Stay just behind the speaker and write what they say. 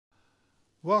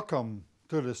Welcome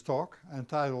to this talk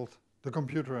entitled The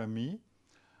Computer and Me.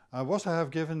 I was to have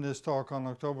given this talk on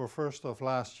October 1st of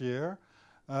last year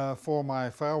for my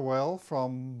farewell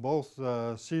from both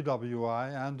the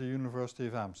CWI and the University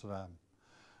of Amsterdam.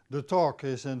 The talk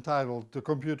is entitled The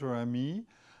Computer and Me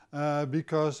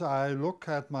because I look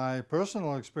at my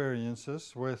personal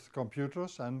experiences with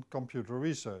computers and computer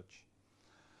research.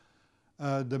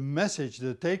 The message,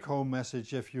 the take-home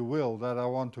message, if you will, that I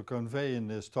want to convey in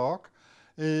this talk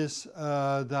is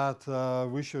that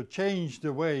we should change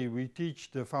the way we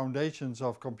teach the foundations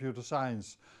of computer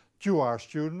science to our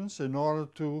students in order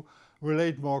to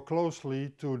relate more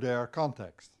closely to their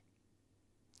context.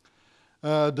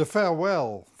 The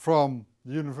farewell from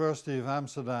the University of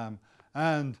Amsterdam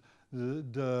and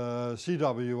the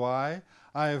CWI.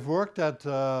 I have worked at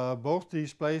both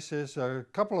these places a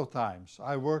couple of times.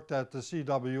 I worked at the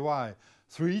CWI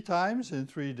 3 times in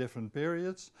 3 different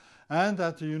periods, and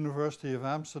at the University of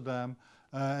Amsterdam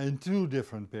in 2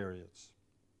 different periods.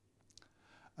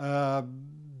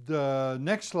 The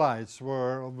next slides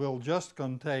will just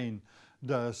contain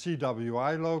the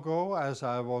CWI logo, as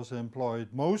I was employed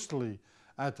mostly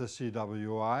at the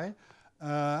CWI.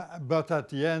 But at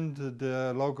the end,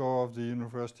 the logo of the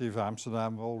University of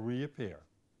Amsterdam will reappear.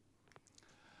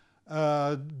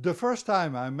 The first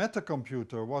time I met a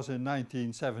computer was in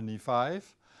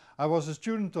 1975. I was a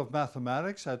student of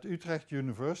mathematics at Utrecht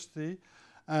University,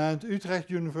 and Utrecht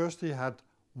University had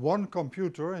 1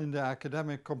 computer in the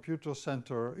Academic Computer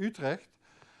Center Utrecht.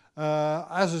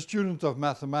 As a student of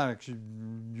mathematics,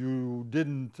 you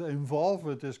didn't involve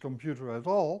with this computer at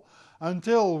all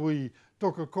until we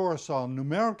took a course on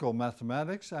numerical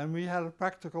mathematics and we had a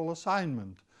practical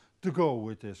assignment to go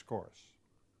with this course.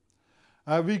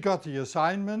 We got the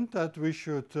assignment that we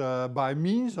should, by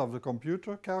means of the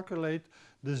computer, calculate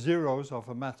the zeros of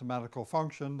a mathematical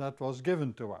function that was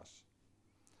given to us.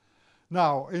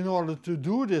 Now, in order to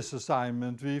do this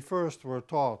assignment, we first were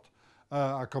taught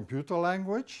a computer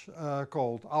language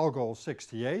called Algol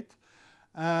 68.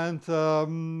 And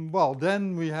well,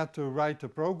 then we had to write a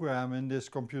program in this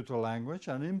computer language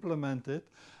and implement it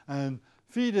and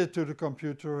feed it to the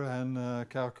computer and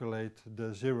calculate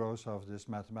the zeros of this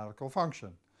mathematical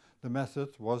function. The method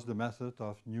was the method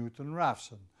of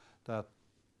Newton-Raphson that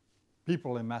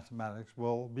people in mathematics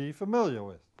will be familiar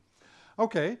with.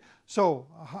 Okay, so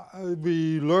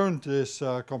we learned this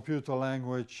computer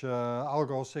language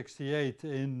Algol 68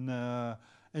 in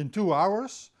 2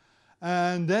 hours.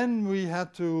 And then we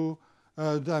had to,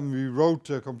 then we wrote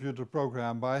the computer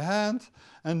program by hand,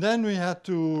 and then we had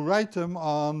to write them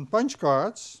on punch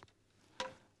cards.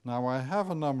 Now I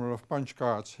have a number of punch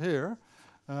cards here.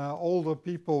 Older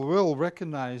people will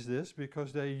recognize this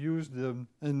because they use them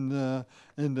in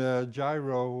the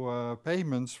gyro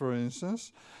payments, for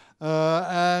instance.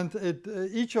 And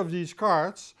each of these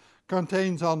cards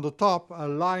contains on the top a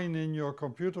line in your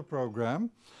computer program.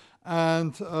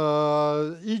 And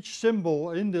each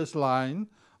symbol in this line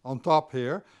on top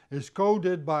here is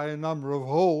coded by a number of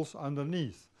holes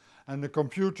underneath. And the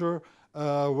computer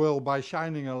will, by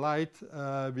shining a light,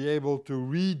 be able to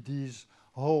read these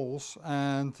holes.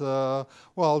 And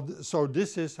well, so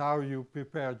this is how you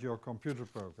prepared your computer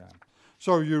program.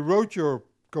 So you wrote your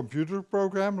computer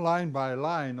program line by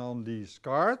line on these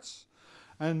cards.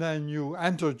 And then you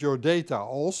entered your data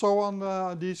also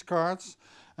on these cards.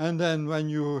 And then when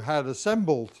you had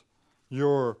assembled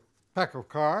your pack of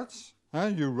cards,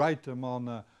 you write them on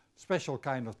a special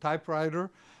kind of typewriter,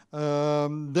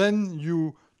 then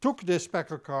you took this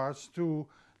pack of cards to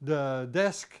the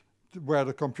desk where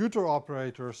the computer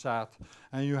operator sat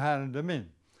and you handed them in.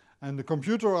 And the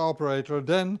computer operator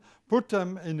then put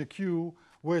them in the queue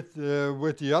with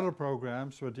the other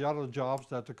programs, with the other jobs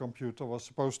that the computer was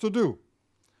supposed to do.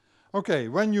 Okay,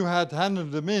 when you had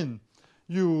handed them in,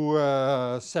 you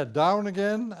sat down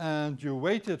again and you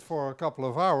waited for a couple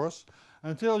of hours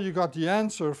until you got the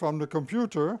answer from the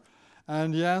computer,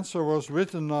 and the answer was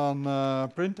written on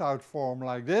a printout form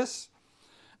like this.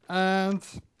 And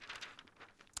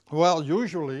well,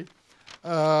 usually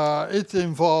it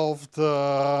involved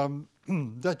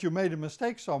that you made a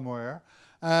mistake somewhere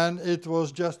and it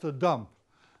was just a dump.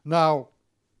 Now,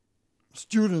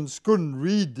 students couldn't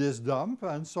read this dump,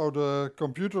 and so the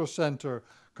computer center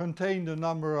contained a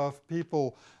number of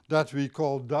people that we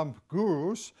call dump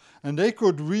gurus, and they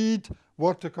could read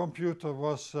what the computer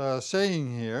was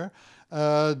saying here.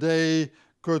 They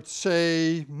could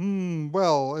say,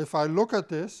 well, if I look at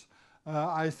this,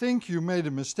 I think you made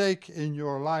a mistake in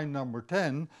your line number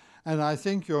 10, and I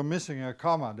think you're missing a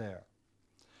comma there.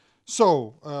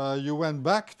 So you went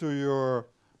back to your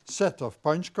set of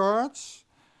punch cards,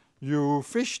 You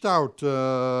fished out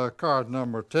card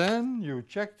number 10, you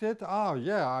checked it. Oh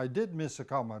yeah, I did miss a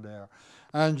comma there.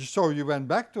 And so you went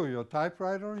back to your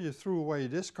typewriter, you threw away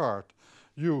this card.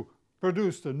 You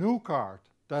produced a new card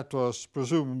that was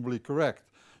presumably correct.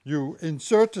 You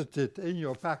inserted it in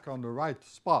your pack on the right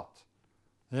spot.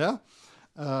 Yeah?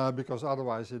 Because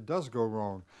otherwise it does go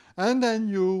wrong. And then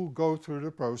you go through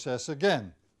the process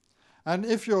again. And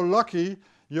if you're lucky,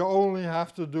 you only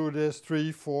have to do this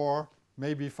 3, 4,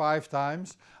 maybe 5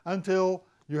 times until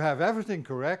you have everything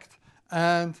correct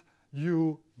and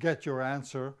you get your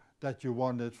answer that you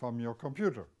wanted from your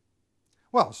computer.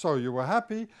 Well, so you were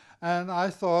happy, and I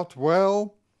thought,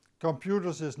 well,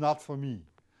 computers is not for me.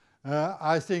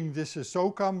 I think this is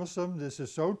so cumbersome, this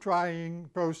is so trying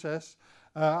process,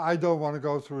 I don't want to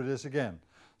go through this again.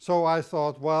 So I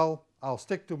thought, well, I'll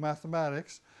stick to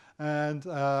mathematics and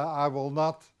I will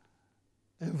not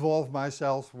involve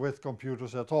myself with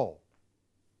computers at all.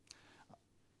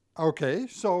 Okay,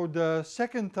 so the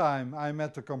second time I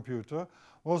met a computer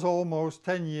was almost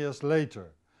 10 years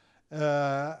later.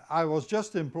 I was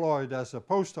just employed as a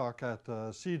postdoc at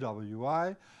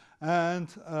CWI, and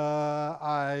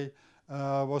I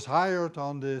was hired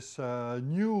on this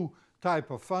new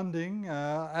type of funding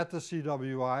at the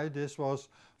CWI. This was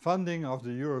funding of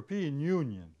the European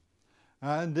Union.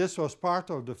 And this was part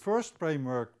of the first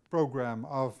framework program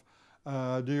of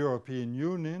the European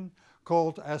Union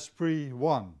called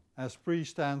ESPRI-1. ESPRI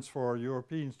stands for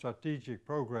European Strategic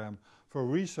Program for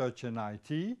Research in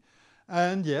IT.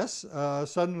 And yes,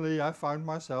 suddenly I found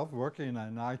myself working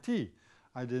in IT.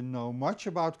 I didn't know much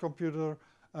about computer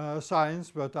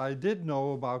science, but I did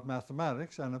know about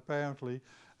mathematics, and apparently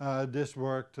this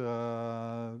worked,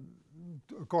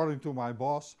 according to my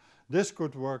boss, this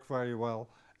could work very well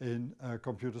in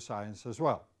computer science as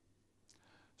well.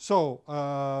 So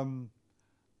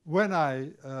when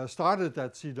I started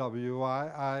at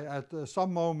CWI, I at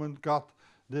some moment got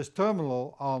this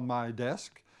terminal on my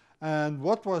desk, and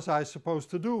what was I supposed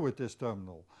to do with this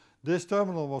terminal? This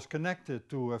terminal was connected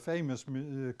to a famous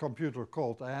computer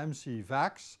called AMC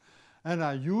VAX, and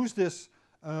I used this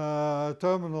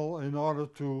terminal in order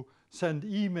to send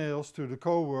emails to the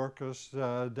co-workers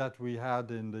that we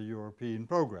had in the European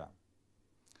program.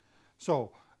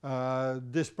 So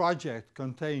this project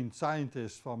contained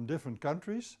scientists from different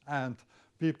countries and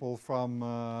people from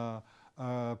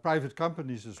private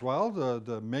companies as well.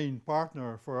 The main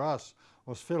partner for us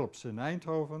was Philips in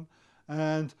Eindhoven,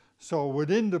 and so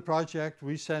within the project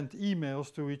we sent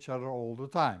emails to each other all the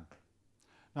time.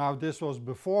 Now this was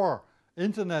before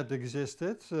internet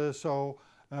existed, so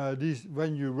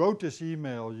when you wrote this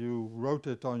email, you wrote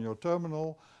it on your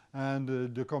terminal,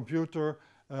 and the computer,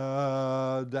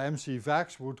 the MC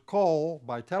VAX, would call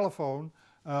by telephone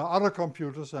other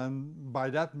computers, and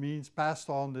by that means passed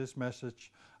on this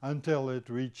message until it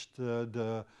reached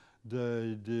your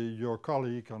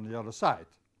colleague on the other side.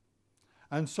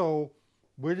 And so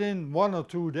within 1 or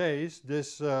 2 days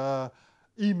this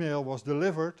email was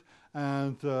delivered,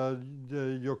 and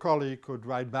your colleague could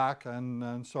write back,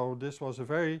 and so this was a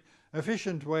very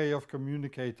efficient way of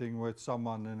communicating with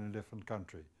someone in a different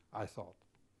country, I thought.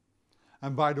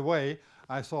 And by the way,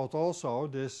 I thought also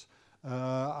this,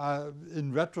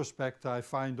 in retrospect, I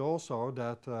find also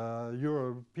that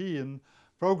European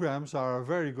programs are a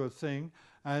very good thing,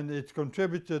 and it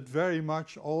contributed very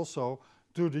much also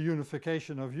to the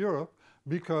unification of Europe,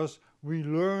 because we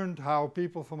learned how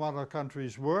people from other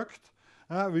countries worked.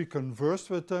 We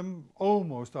conversed with them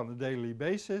almost on a daily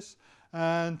basis,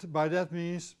 and by that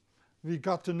means we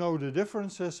got to know the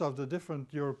differences of the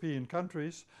different European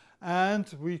countries,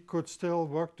 and we could still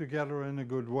work together in a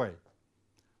good way.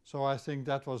 So I think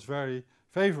that was very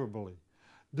favorably.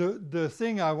 The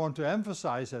thing I want to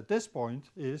emphasize at this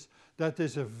point is that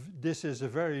this is a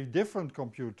very different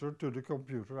computer to the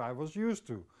computer I was used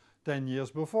to 10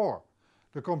 years before.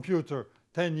 The computer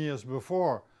 10 years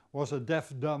before was a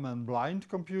deaf, dumb and blind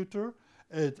computer.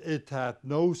 It had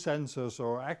no sensors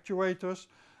or actuators.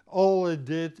 All it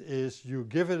did is you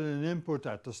give it an input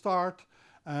at the start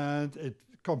and it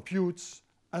computes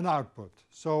an output.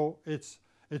 So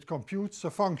it computes a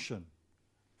function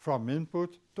from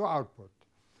input to output.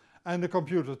 And the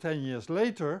computer 10 years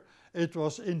later, it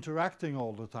was interacting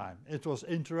all the time. It was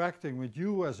interacting with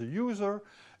you as a user.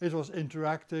 It was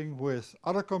interacting with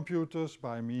other computers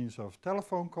by means of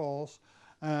telephone calls.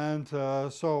 And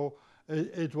so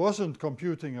it wasn't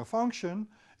computing a function,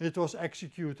 it was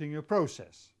executing a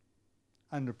process.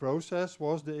 And the process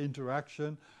was the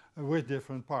interaction with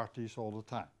different parties all the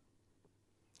time.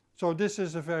 So this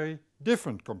is a very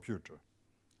different computer.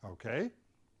 Okay?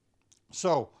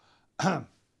 So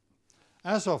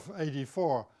as of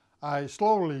 '84, I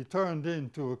slowly turned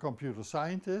into a computer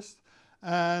scientist,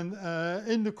 and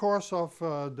in the course of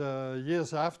the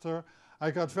years after,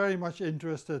 I got very much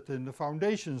interested in the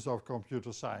foundations of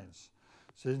computer science.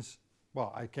 Since,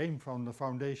 well, I came from the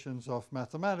foundations of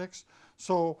mathematics,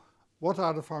 so what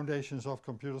are the foundations of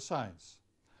computer science?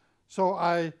 So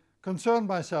I concerned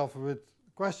myself with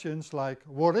questions like,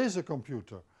 what is a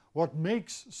computer? What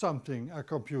makes something a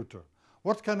computer?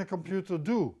 What can a computer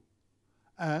do?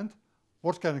 And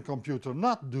what can a computer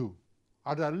not do?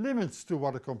 Are there limits to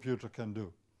what a computer can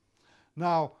do?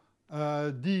 Now,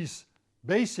 these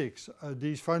basics,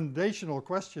 these foundational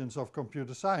questions of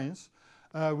computer science,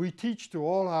 we teach to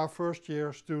all our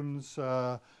first-year students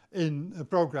in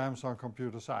programs on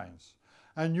computer science.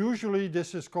 And usually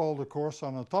this is called a course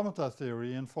on automata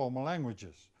theory in formal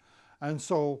languages. And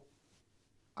so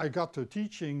I got to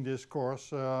teaching this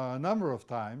course a number of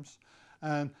times.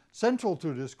 And central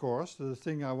to this course, the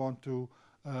thing I want to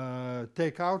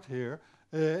take out here,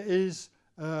 is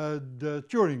the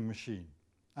Turing machine.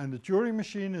 And the Turing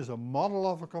machine is a model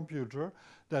of a computer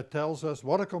that tells us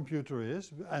what a computer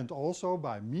is, and also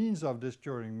by means of this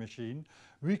Turing machine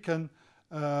we can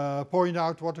point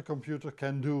out what a computer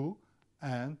can do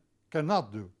and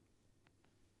cannot do.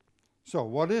 So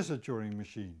what is a Turing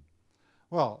machine?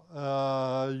 Well,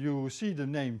 you see the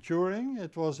name Turing.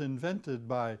 It was invented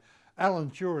by Alan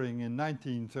Turing in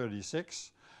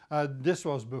 1936. This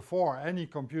was before any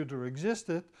computer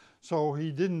existed, so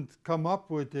he didn't come up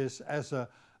with this as a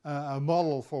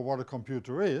model for what a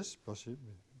computer is, because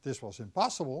this was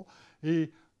impossible. He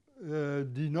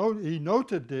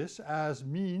noted this as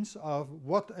means of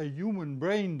what a human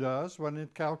brain does when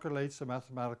it calculates a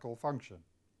mathematical function.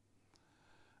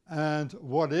 And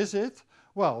what is it?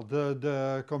 Well,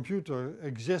 the computer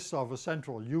exists of a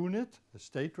central unit, a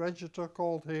state register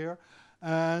called here,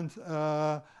 and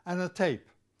a tape.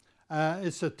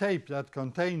 It's a tape that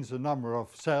contains a number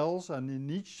of cells, and in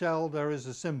each cell there is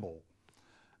a symbol.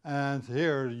 And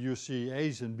here you see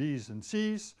A's and B's and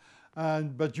C's,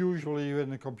 but usually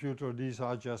in a computer these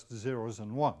are just zeros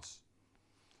and ones.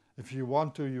 If you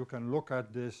want to, you can look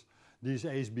at these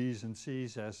A's, B's and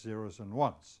C's as zeros and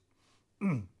ones.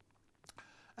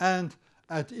 And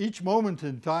at each moment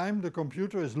in time, the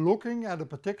computer is looking at a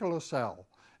particular cell.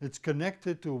 It's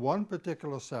connected to one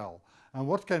particular cell. And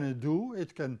what can it do?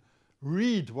 It can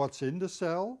read what's in the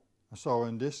cell. So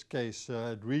in this case,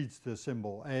 it reads the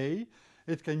symbol A.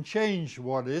 It can change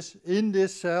what is in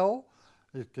this cell.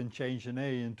 It can change an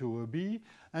A into a B.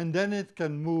 And then it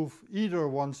can move either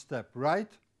one step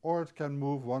right, or it can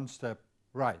move one step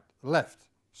left.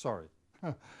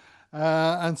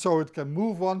 And so it can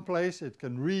move one place, it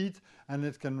can read, and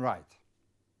it can write.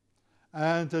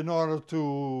 And in order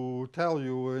to tell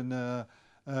you in a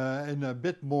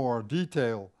bit more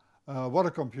detail what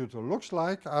a computer looks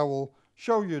like, I will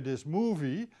show you this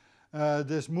movie.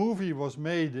 This movie was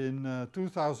made in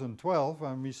 2012,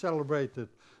 and we celebrated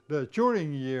the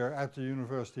Turing year at the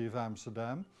University of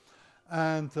Amsterdam.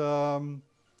 And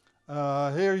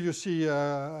here you see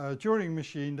a Turing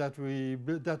machine that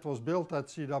was built at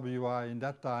CWI in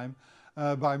that time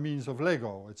by means of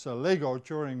Lego. It's a Lego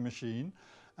Turing machine,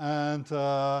 and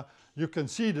you can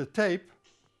see the tape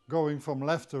going from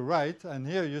left to right, and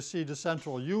here you see the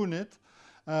central unit,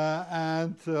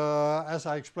 and as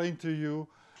I explained to you,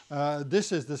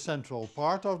 this is the central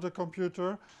part of the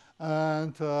computer,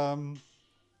 and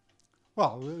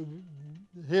well,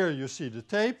 here you see the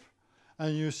tape.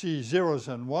 And you see zeros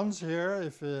and ones here.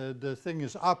 If the thing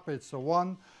is up, it's a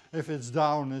 1. If it's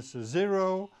down, it's a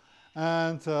 0.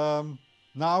 And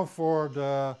now for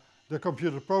the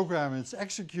computer program it's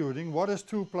executing, what is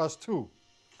 2 plus 2?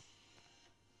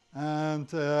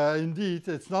 And indeed,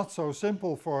 it's not so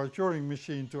simple for a Turing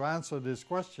machine to answer this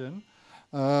question.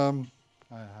 I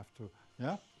have to,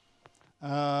 yeah?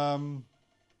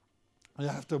 You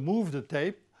have to move the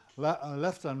tape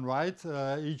left and right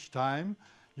each time.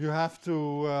 You have to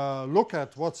look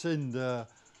at what's in the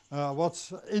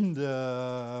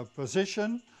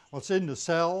position, what's in the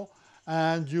cell,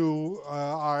 and you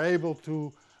are able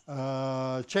to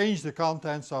change the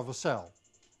contents of a cell.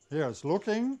 Here it's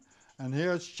looking, and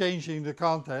here it's changing the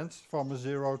contents from a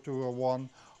 0 to a 1,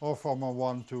 or from a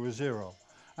 1 to a 0.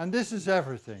 And this is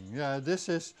everything. This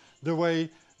is the way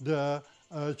the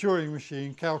Turing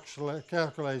machine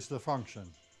calculates the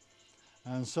function.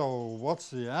 And so what's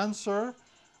the answer?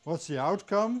 What's the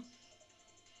outcome?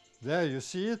 There you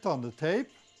see it on the tape.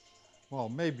 Well,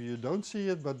 maybe you don't see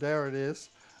it, but there it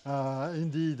is.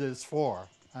 Indeed, it's 4.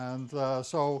 And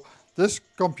so this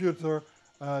computer,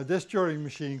 this Turing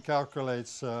machine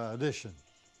calculates addition.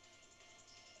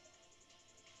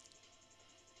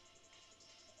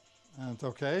 And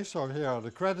okay, so here are the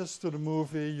credits to the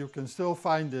movie. You can still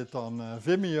find it on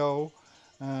Vimeo.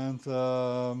 And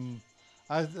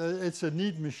it's a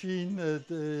neat machine.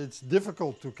 It's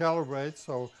difficult to calibrate,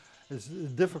 so it's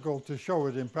difficult to show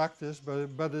it in practice,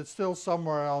 but it's still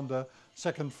somewhere on the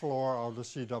second floor of the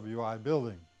CWI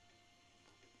building.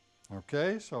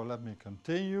 Okay, so let me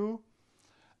continue.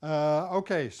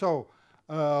 Okay, so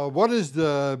what is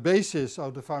the basis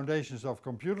of the foundations of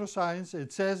computer science?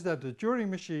 It says that the Turing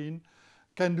machine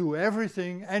can do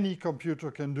everything any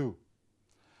computer can do.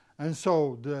 And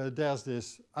so there's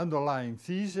this underlying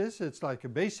thesis. It's like a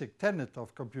basic tenet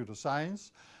of computer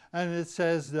science. And it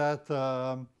says that,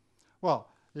 well,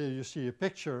 here you see a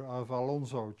picture of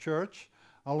Alonzo Church.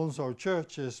 Alonzo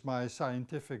Church is my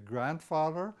scientific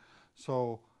grandfather.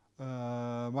 So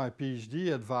my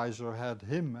PhD advisor had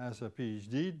him as a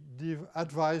PhD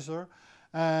advisor.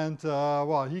 And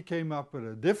well, he came up with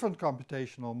a different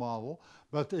computational model,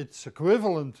 but it's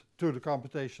equivalent to the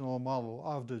computational model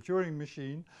of the Turing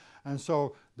machine. And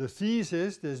so the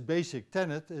thesis, this basic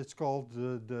tenet, it's called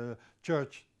the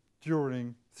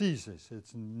Church-Turing thesis.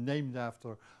 It's named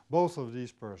after both of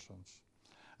these persons.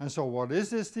 And so what is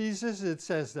this thesis? It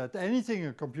says that anything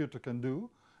a computer can do,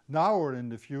 now or in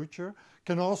the future,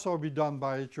 can also be done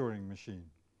by a Turing machine.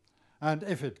 And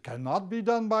if it cannot be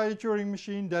done by a Turing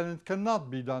machine, then it cannot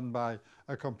be done by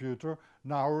a computer,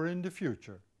 now or in the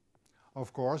future.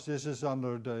 Of course, this is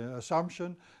under the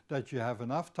assumption that you have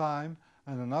enough time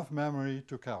and enough memory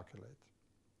to calculate.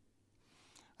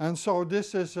 And so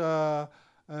this is not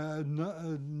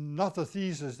a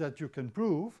thesis that you can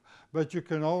prove, but you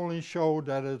can only show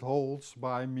that it holds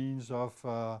by means of,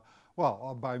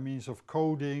 well, by means of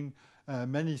coding.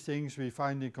 Many things we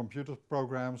find in computer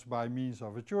programs by means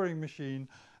of a Turing machine,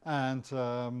 and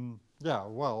yeah,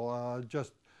 well,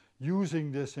 just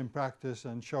using this in practice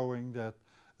and showing that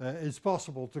it's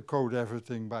possible to code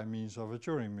everything by means of a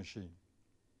Turing machine.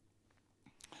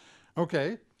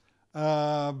 Okay,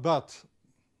 but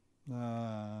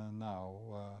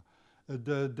now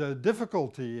the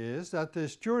difficulty is that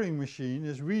this Turing machine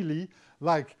is really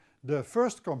like the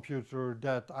first computer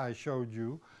that I showed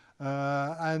you,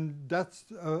 and that's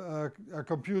a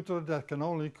computer that can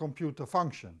only compute a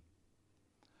function.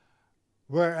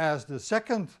 Whereas the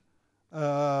second,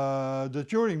 the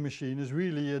Turing machine is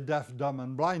really a deaf, dumb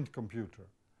and blind computer.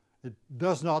 It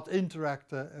does not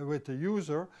interact with the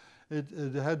user.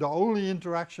 It had the only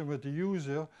interaction with the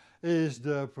user is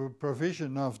the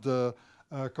provision of the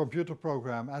computer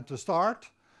program at the start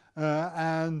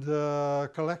and the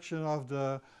collection of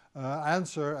the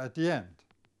answer at the end.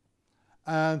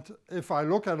 And if I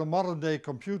look at a modern day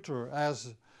computer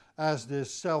as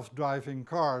this self-driving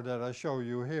car that I show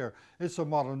you here, it's a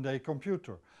modern day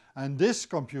computer. And this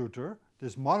computer,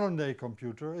 this modern day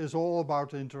computer, is all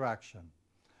about interaction.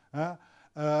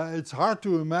 It's hard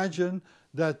to imagine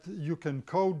that you can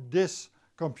code this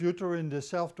computer in this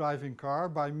self-driving car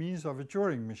by means of a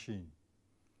Turing machine.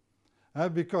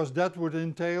 Because that would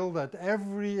entail that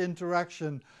every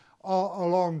interaction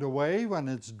along the way when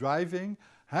it's driving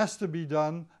has to be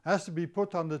done, has to be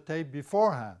put on the tape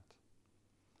beforehand.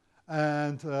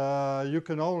 And you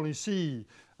can only see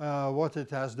what it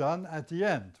has done at the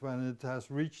end when it has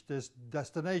reached this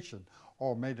destination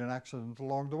or made an accident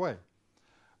along the way.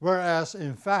 Whereas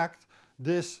in fact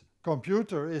this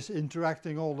computer is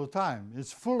interacting all the time.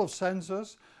 It's full of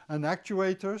sensors and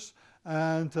actuators,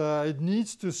 and it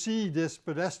needs to see this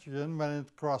pedestrian when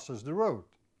it crosses the road.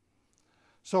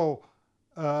 So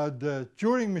the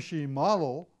Turing machine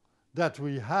model that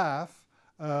we have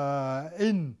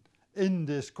in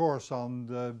this course on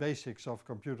the basics of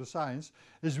computer science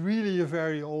is really a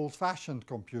very old-fashioned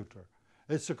computer.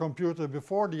 It's a computer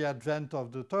before the advent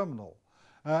of the terminal.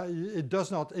 It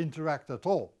does not interact at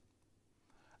all.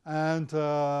 And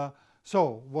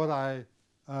so what I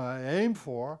aim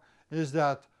for is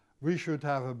that we should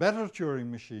have a better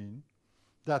Turing machine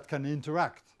that can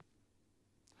interact.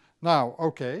 Now,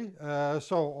 okay,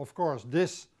 so of course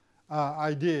this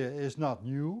idea is not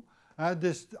new.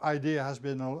 This idea has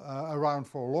been around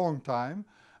for a long time,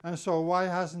 and so why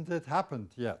hasn't it happened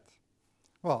yet?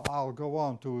 Well, I'll go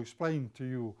on to explain to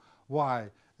you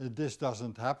why this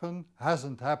hasn't happened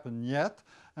yet,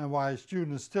 and why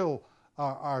students still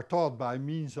are taught by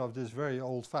means of this very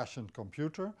old-fashioned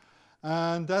computer.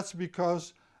 And that's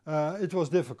because it was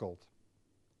difficult.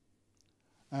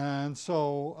 And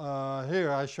so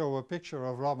here I show a picture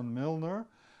of Robin Milner,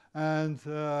 and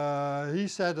he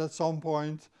said at some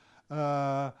point,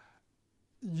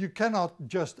 you cannot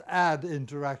just add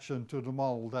interaction to the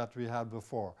model that we had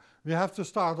before. We have to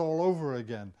start all over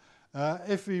again.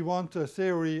 If we want a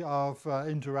theory of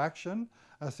interaction,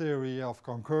 a theory of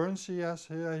concurrency, as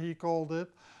he called it,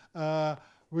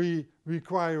 we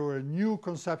require a new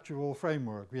conceptual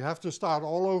framework. We have to start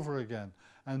all over again,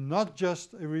 and not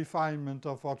just a refinement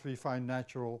of what we find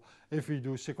natural if we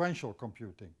do sequential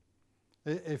computing,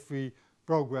 if we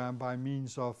program by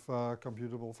means of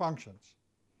computable functions.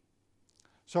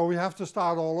 So we have to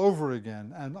start all over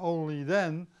again, and only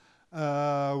then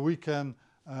we can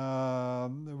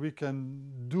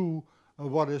do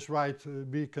what is right.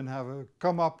 We can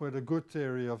come up with a good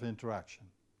theory of interaction.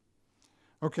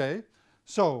 Okay,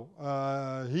 so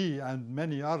he and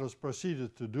many others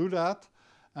proceeded to do that,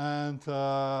 and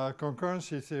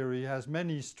concurrency theory has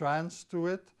many strands to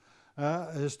it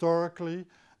historically,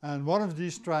 and one of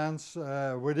these strands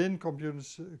within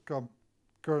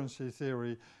concurrency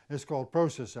theory is called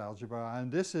process algebra,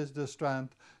 and this is the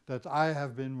strand that I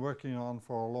have been working on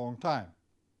for a long time.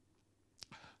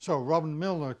 So Robert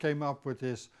Milner came up with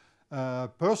his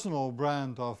personal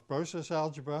brand of process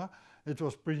algebra.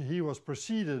 He was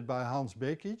preceded by Hans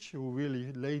Bekic, who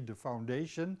really laid the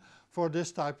foundation for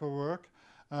this type of work.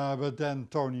 But then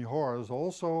Tony Hoare is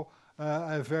also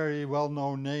a very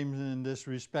well-known name in this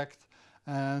respect.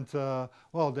 And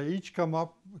well, they each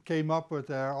came up with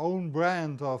their own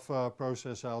brand of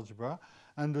process algebra.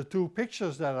 And the two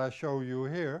pictures that I show you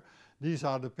here, these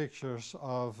are the pictures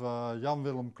of Jan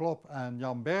Willem Klop and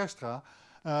Jan Bergstra.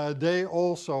 They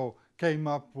also came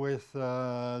up with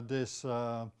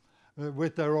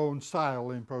with their own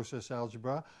style in process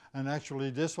algebra, and actually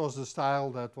this was the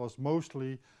style that was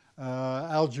mostly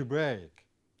algebraic,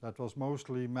 that was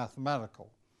mostly mathematical.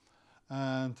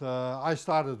 And I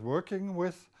started working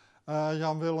with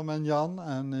Jan Willem and Jan,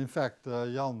 and in fact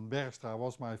Jan Bergstra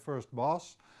was my first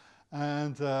boss,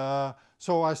 and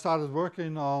so I started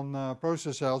working on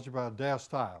process algebra, their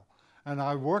style. And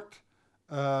I worked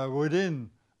within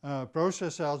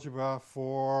process algebra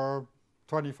for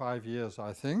 25 years,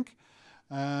 I think.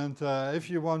 And if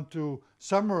you want to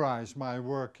summarize my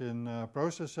work in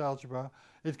process algebra,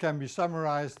 it can be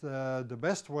summarized the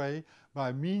best way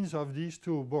by means of these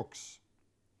two books.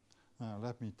 Now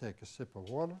let me take a sip of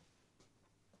water.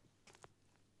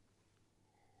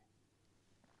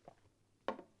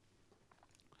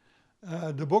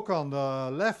 The book on the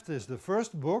left is the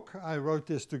first book. I wrote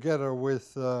this together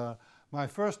with my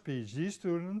first PhD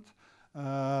student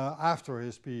after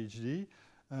his PhD,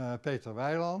 Peter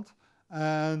Weiland.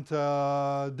 And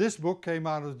this book came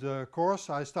out of the course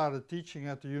I started teaching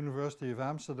at the University of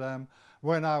Amsterdam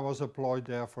when I was employed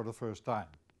there for the first time.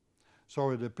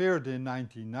 So it appeared in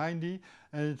 1990,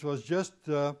 and it was just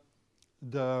the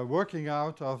working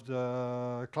out of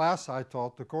the class I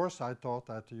taught, the course I taught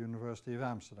at the University of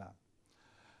Amsterdam.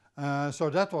 So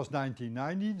that was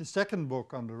 1990. The second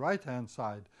book on the right-hand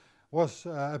side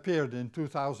appeared in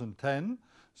 2010,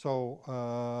 so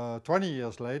 20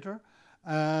 years later.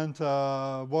 And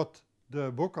what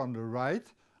the book on the right,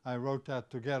 I wrote that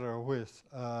together with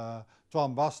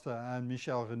Twan Baste and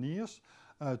Michel Reniers,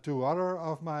 two other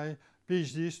of my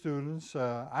PhD students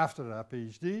after their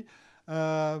PhD.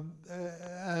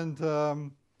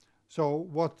 So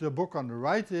what the book on the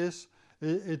right is,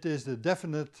 it is the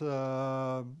definite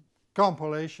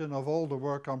compilation of all the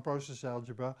work on process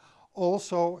algebra,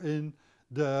 also in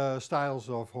the styles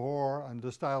of Hoare and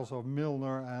the styles of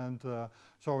Milner, and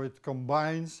so it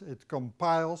combines, it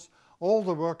compiles all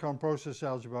the work on process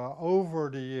algebra over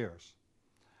the years.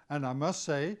 And I must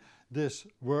say, this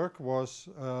work was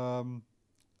an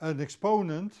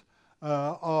exponent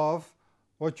of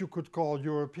what you could call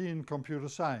European computer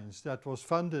science that was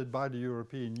funded by the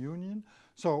European Union.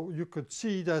 So you could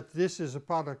see that this is a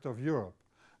product of Europe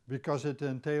because it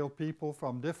entailed people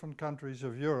from different countries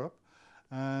of Europe.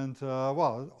 And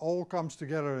well, it all comes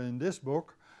together in this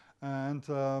book, and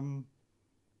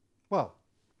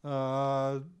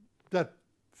that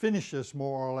finishes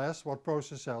more or less what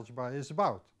process algebra is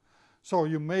about. So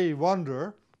you may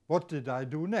wonder, what did I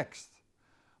do next?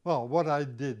 Well, what I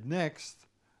did next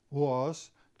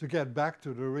was to get back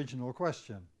to the original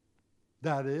question.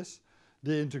 That is,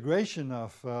 the integration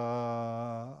of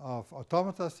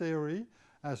automata theory,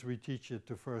 as we teach it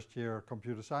to first-year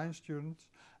computer science students,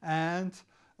 and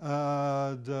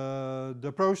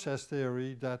the process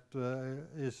theory that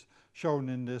is shown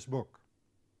in this book.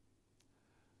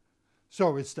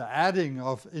 So it's the adding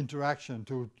of interaction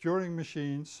to Turing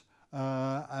machines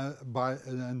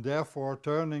and therefore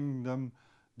turning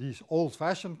these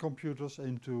old-fashioned computers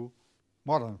into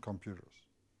modern computers.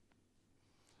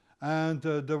 And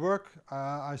the work,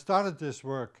 I started this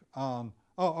work on,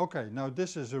 now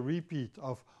this is a repeat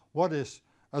of what is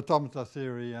automata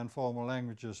theory and formal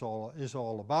languages is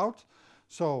all about.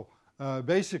 So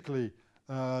basically,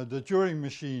 the Turing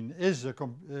machine is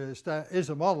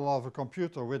a model of a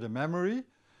computer with a memory,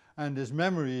 and this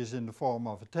memory is in the form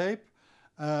of a tape.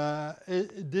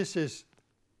 This is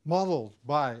modeled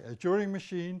by a Turing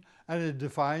machine, and it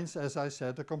defines, as I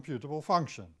said, a computable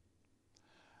function.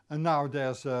 And now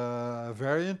there's a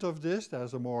variant of this,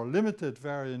 there's a more limited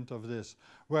variant of this,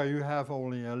 where you have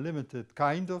only a limited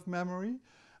kind of memory,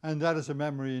 and that is a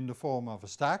memory in the form of a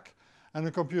stack. And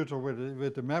a computer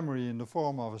with a memory in the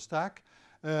form of a stack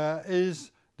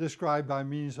is described by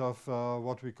means of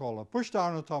what we call a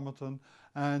pushdown automaton,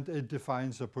 and it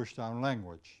defines a pushdown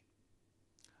language.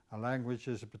 A language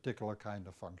is a particular kind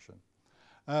of function.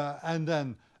 And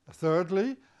then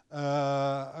thirdly,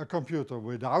 a computer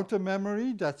without a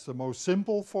memory, that's the most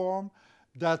simple form,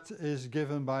 that is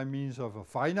given by means of a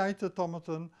finite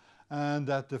automaton, and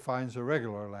that defines a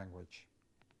regular language.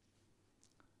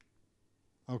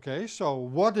 Okay, so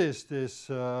what is this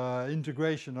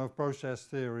integration of process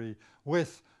theory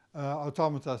with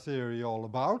automata theory all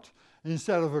about?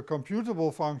 Instead of a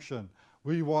computable function,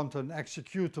 we want an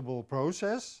executable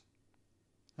process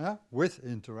with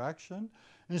interaction.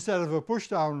 Instead of a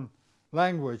pushdown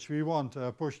language, we want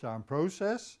a pushdown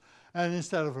process. And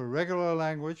instead of a regular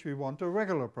language, we want a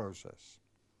regular process.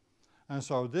 And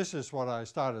so this is what I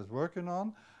started working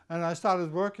on. And I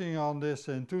started working on this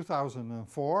in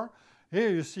 2004. Here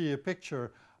you see a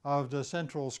picture of the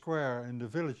central square in the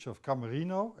village of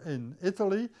Camerino in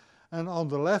Italy. And on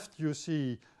the left you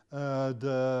see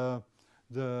the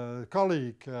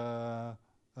colleague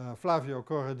Flavio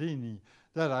Corradini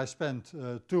that I spent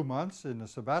 2 months in a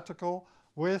sabbatical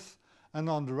with. And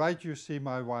on the right you see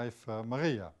my wife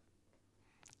Maria.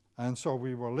 And so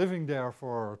we were living there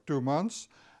for 2 months.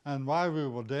 And while we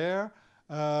were there,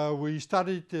 we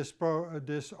studied this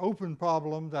open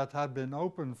problem that had been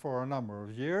open for a number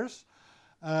of years.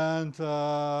 And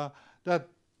that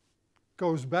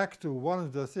goes back to one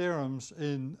of the theorems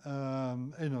in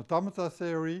automata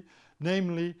theory,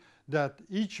 namely that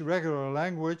each regular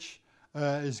language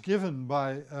is given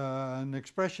by an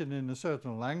expression in a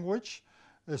certain language.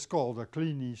 It's called a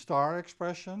Kleene star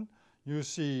expression. You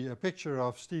see a picture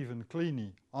of Stephen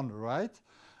Kleene on the right.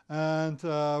 And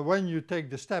when you take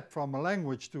the step from a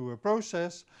language to a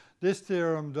process, this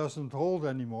theorem doesn't hold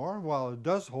anymore. While it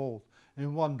does hold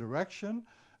in one direction,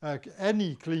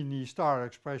 any Kleene star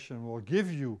expression will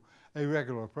give you a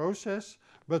regular process,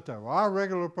 but there are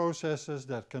regular processes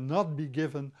that cannot be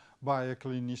given by a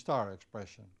Kleene star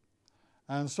expression.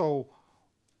 And so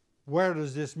where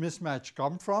does this mismatch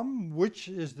come from? Which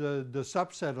is the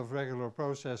subset of regular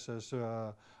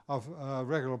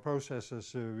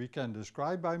processes we can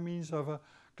describe by means of a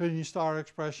Kleene star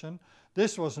expression?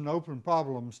 This was an open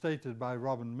problem stated by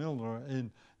Robin Milner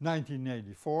in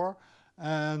 1984.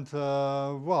 And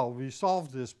well, we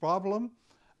solved this problem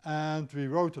and we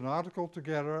wrote an article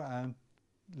together, and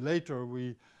later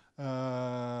we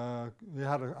had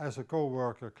as a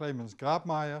co-worker Clemens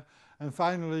Grabmaier, and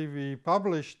finally we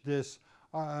published this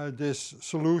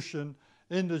solution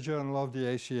in the Journal of the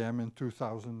ACM in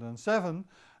 2007.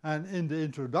 And in the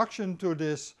introduction to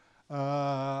this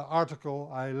article,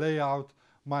 I lay out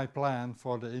my plan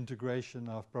for the integration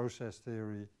of process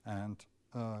theory and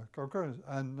concurrence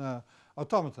and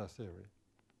automata theory.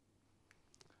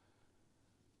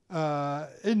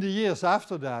 In the years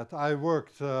after that, I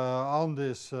worked on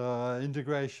this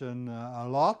integration a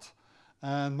lot,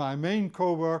 and my main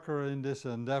co-worker in this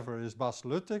endeavor is Bas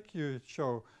Luttig.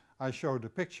 I show the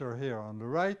picture here on the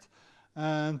right,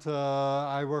 and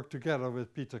I worked together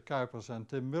with Pieter Kuipers and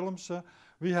Tim Willemsen.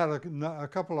 We had a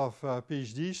couple of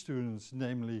PhD students,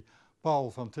 namely Paul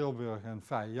van Tilburg and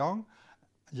Fei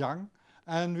Yang,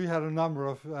 and we had a number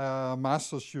of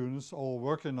master students all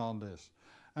working on this.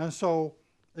 And so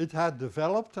it had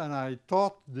developed, and I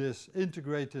taught this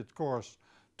integrated course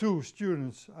to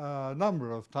students a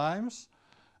number of times.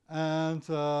 And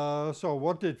so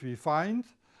what did we find?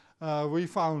 We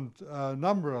found a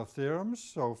number of theorems.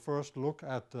 So first look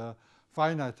at the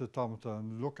finite automata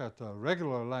and look at the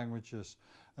regular languages,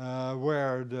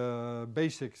 where the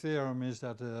basic theorem is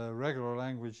that a regular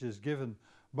language is given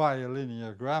by a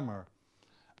linear grammar.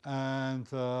 And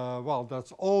well,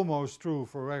 that's almost true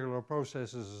for regular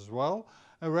processes as well.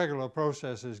 A regular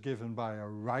process is given by a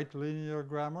right linear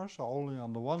grammar, so only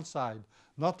on the one side,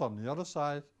 not on the other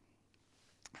side.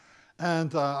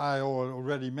 And I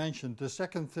already mentioned the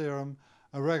second theorem.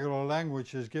 A regular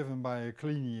language is given by a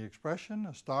Kleene expression,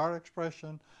 a star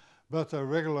expression, but a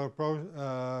regular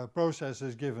process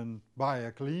is given by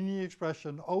a Kleene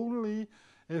expression only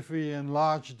if we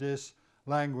enlarge this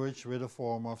language with a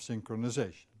form of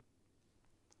synchronization.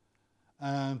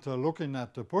 And looking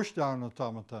at the pushdown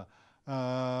automata,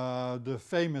 The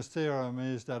famous theorem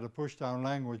is that a pushdown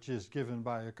language is given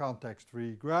by a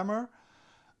context-free grammar.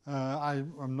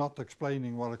 I'm not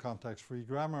explaining what a context-free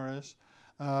grammar is,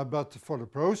 but for the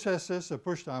processes, a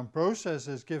pushdown process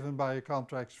is given by a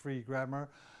context-free grammar,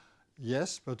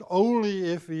 yes, but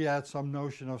only if we add some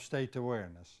notion of state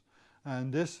awareness.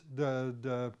 And this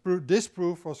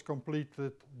proof was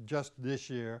completed just this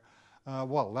year,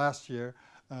 last year,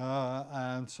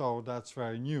 and so that's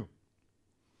very new.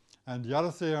 And the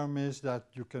other theorem is that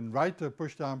you can write the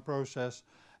pushdown process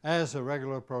as a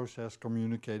regular process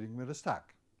communicating with a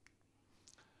stack.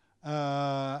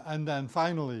 And then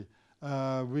finally,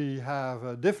 we have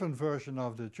a different version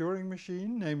of the Turing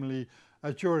machine, namely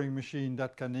a Turing machine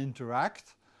that can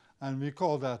interact, and we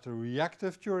call that a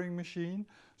reactive Turing machine.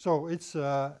 So it's,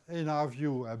 in our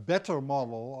view, a better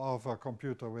model of a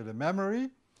computer with a memory,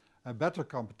 a better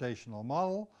computational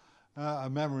model, a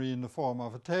memory in the form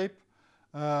of a tape.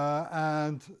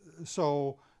 And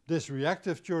so this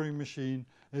reactive Turing machine,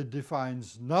 it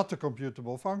defines not a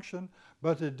computable function,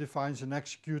 but it defines an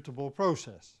executable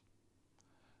process.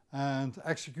 And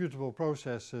executable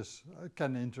processes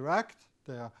can interact.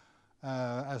 They are,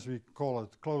 as we call it,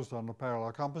 closed under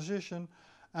parallel composition.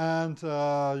 And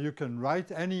you can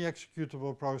write any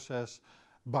executable process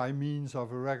by means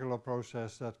of a regular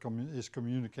process that is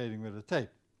communicating with a tape.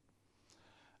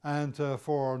 And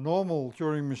for normal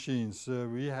Turing machines,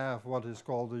 we have what is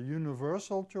called a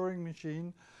universal Turing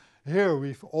machine. Here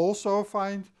we also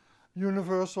find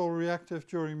universal reactive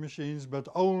Turing machines, but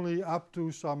only up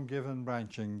to some given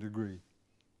branching degree.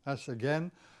 As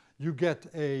again, you get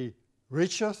a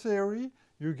richer theory,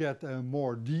 you get a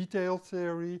more detailed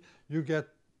theory, you get,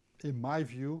 in my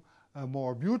view, a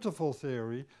more beautiful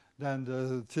theory than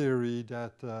the theory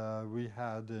that we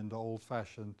had in the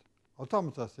old-fashioned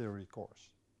automata theory course.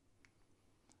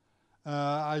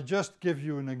 I just give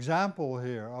you an example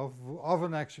here of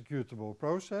an executable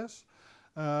process.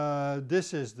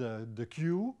 This is the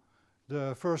queue,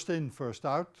 the first in, first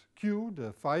out queue,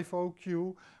 the FIFO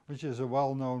queue, which is a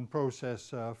well-known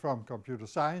process from computer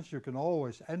science. You can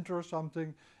always enter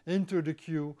something into the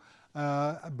queue,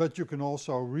 but you can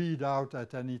also read out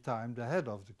at any time the head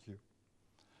of the queue.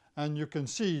 And you can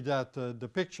see that the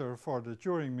picture for the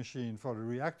Turing machine, for the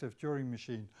reactive Turing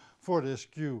machine for this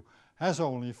queue, has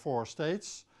only 4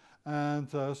 states, and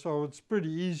so it's pretty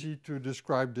easy to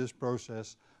describe this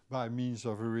process by means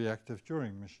of a reactive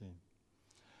Turing machine.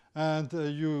 And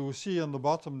you see on the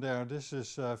bottom there, this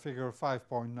is figure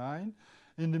 5.9.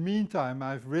 In the meantime,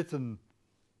 I've written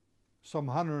some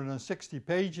 160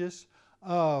 pages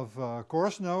of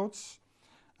course notes,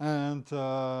 and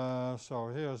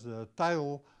so here's the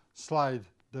title slide,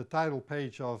 the title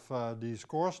page of these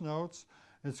course notes.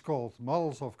 It's called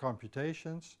Models of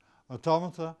Computations,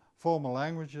 Automata, Formal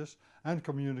Languages, and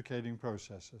Communicating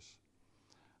Processes.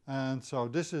 And so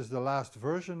this is the last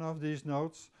version of these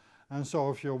notes. And so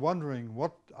if you're wondering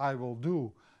what I will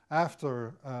do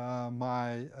after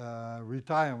my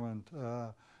retirement,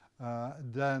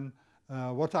 then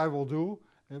what I will do,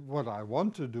 what I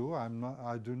want to do,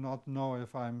 I do not know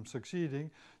if I'm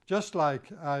succeeding. Just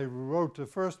like I wrote the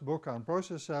first book on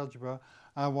process algebra,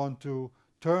 I want to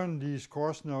turn these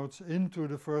course notes into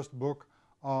the first book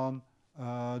on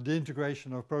the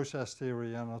integration of process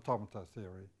theory and automata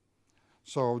theory.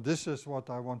 So this is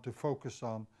what I want to focus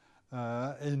on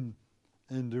in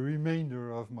the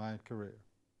remainder of my career.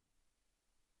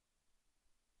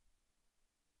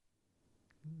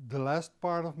 The last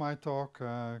part of my talk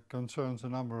concerns a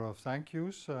number of thank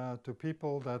yous to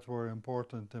people that were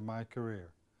important in my career.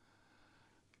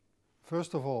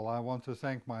 First of all, I want to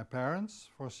thank my parents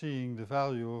for seeing the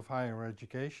value of higher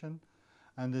education,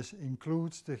 and this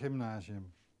includes the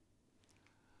gymnasium.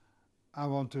 I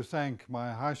want to thank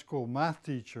my high school math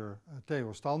teacher,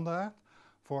 Theo Standaert,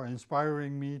 for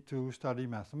inspiring me to study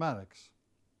mathematics.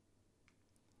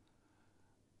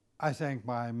 I thank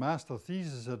my master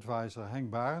thesis advisor, Henk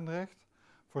Barendrecht,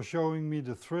 for showing me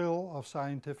the thrill of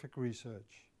scientific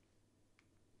research.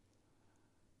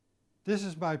 This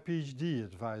is my PhD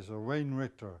advisor, Wayne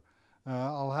Richter.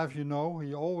 I'll have you know,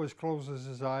 he always closes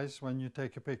his eyes when you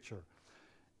take a picture.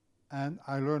 And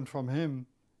I learned from him,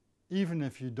 even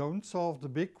if you don't solve the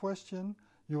big question,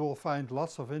 you will find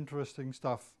lots of interesting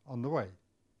stuff on the way,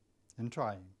 in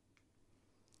trying.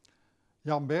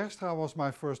 Jan Bergstra was my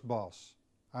first boss.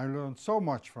 I learned so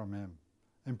much from him,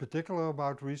 in particular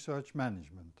about research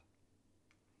management.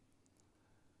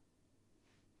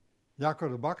 Jaco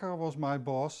de Bakker was my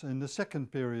boss in the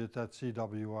second period at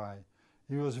CWI.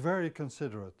 He was very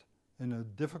considerate in a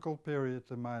difficult period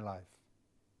in my life.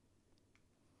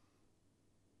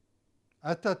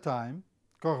 At that time,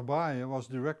 Baeten was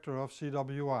director of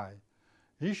CWI.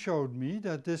 He showed me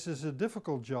that this is a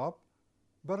difficult job,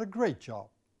 but a great job.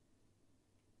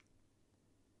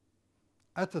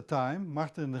 At the time,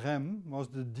 Martin Rem was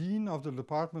the Dean of the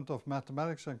Department of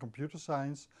Mathematics and Computer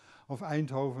Science of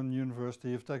Eindhoven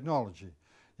University of Technology.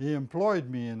 He employed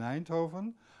me in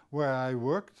Eindhoven, where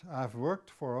I've worked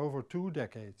for over 2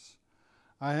 decades.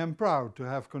 I am proud to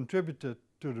have contributed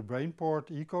to the BrainPort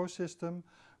ecosystem,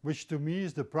 which to me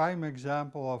is the prime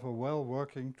example of a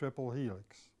well-working triple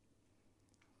helix.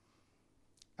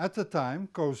 At the time,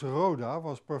 Koos Roda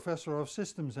was Professor of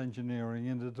Systems Engineering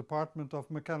in the Department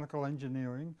of Mechanical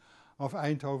Engineering of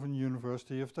Eindhoven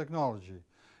University of Technology.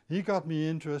 He got me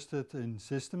interested in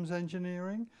systems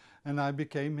engineering and I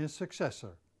became his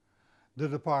successor. The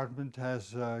department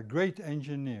has great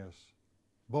engineers,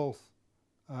 both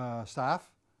staff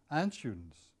and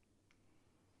students.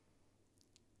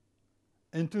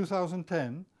 In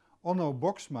 2010, Onno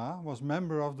Boksma was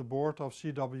member of the board of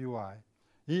CWI.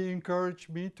 He encouraged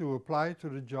me to apply to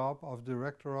the job of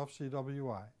director of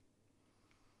CWI.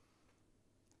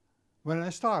 When I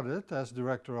started as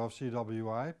director of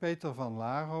CWI, Peter van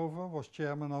Laarhoven was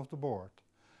chairman of the board.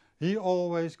 He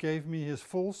always gave me his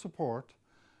full support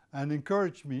and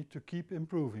encouraged me to keep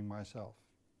improving myself.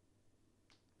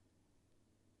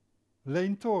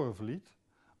 Leen Torevliet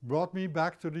brought me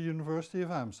back to the University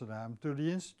of Amsterdam, to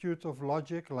the Institute of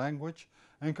Logic, Language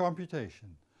and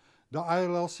Computation. The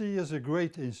ILLC is a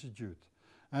great institute,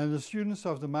 and the students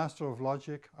of the Master of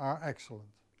Logic are excellent.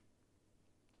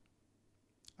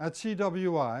 At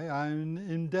CWI, I am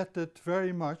indebted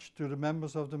very much to the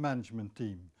members of the management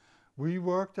team. We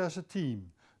worked as a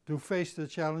team to face the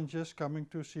challenges coming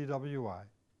to CWI.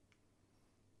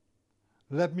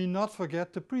 Let me not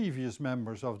forget the previous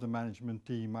members of the management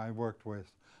team I worked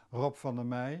with, Rob van der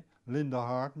Meij, Linda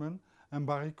Hartman and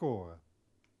Barry Koren.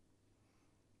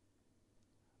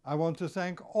 I want to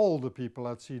thank all the people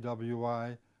at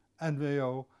CWI,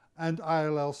 NWO and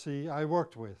ILLC I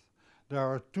worked with. There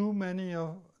are too many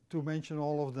to mention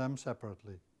all of them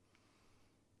separately.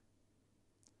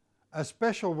 A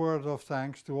special word of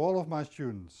thanks to all of my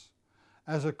students.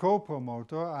 As a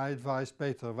co-promoter, I advised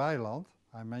Peter Weiland,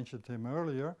 I mentioned him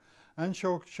earlier, and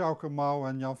Sjouke Mouw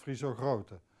and Jan Frieso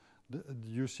Grote.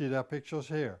 You see their pictures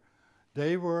here.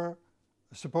 They were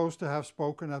supposed to have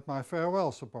spoken at my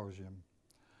farewell symposium.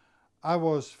 I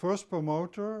was first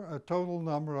promoter a total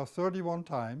number of 31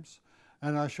 times,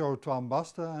 and I showed Twan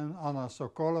Baste and Anna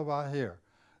Sokolova here.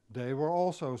 They were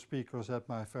also speakers at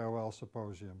my farewell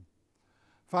symposium.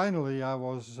 Finally, I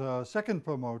was second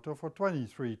promoter for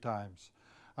 23 times.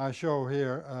 I show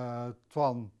here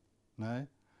Van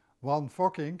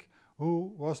Fokking,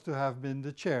 who was to have been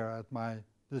the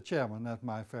chairman at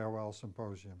my farewell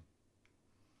symposium.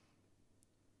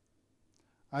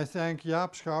 I thank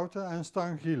Jaap Schouten and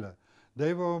Stan Giele.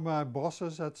 They were my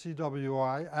bosses at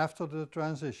CWI after the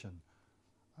transition.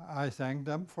 I thank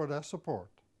them for their support.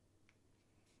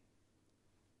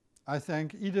 I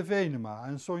thank Ide Venema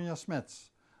and Sonja Smets,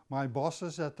 my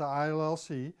bosses at the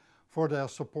ILLC, for their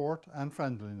support and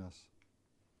friendliness.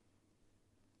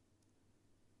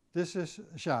 This is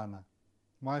Sjane,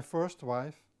 my first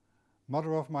wife,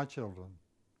 mother of my children.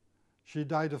 She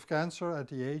died of cancer at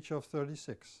the age of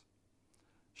 36.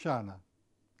 Sjane,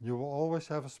 you will always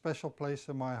have a special place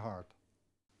in my heart.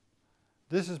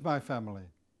 This is my family.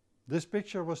 This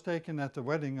picture was taken at the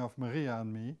wedding of Maria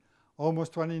and me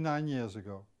almost 29 years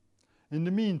ago. In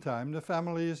the meantime, the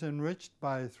family is enriched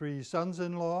by 3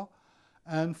 sons-in-law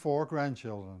and 4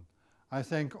 grandchildren. I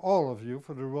thank all of you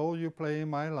for the role you play in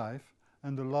my life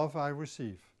and the love I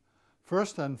receive.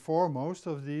 First and foremost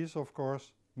of these, of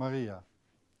course, Maria.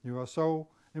 You are so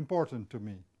important to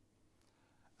me.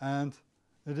 And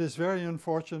it is very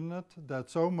unfortunate that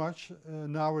so much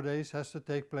nowadays has to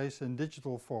take place in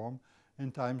digital form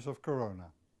in times of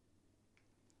corona.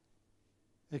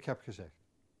 Ik heb gezegd.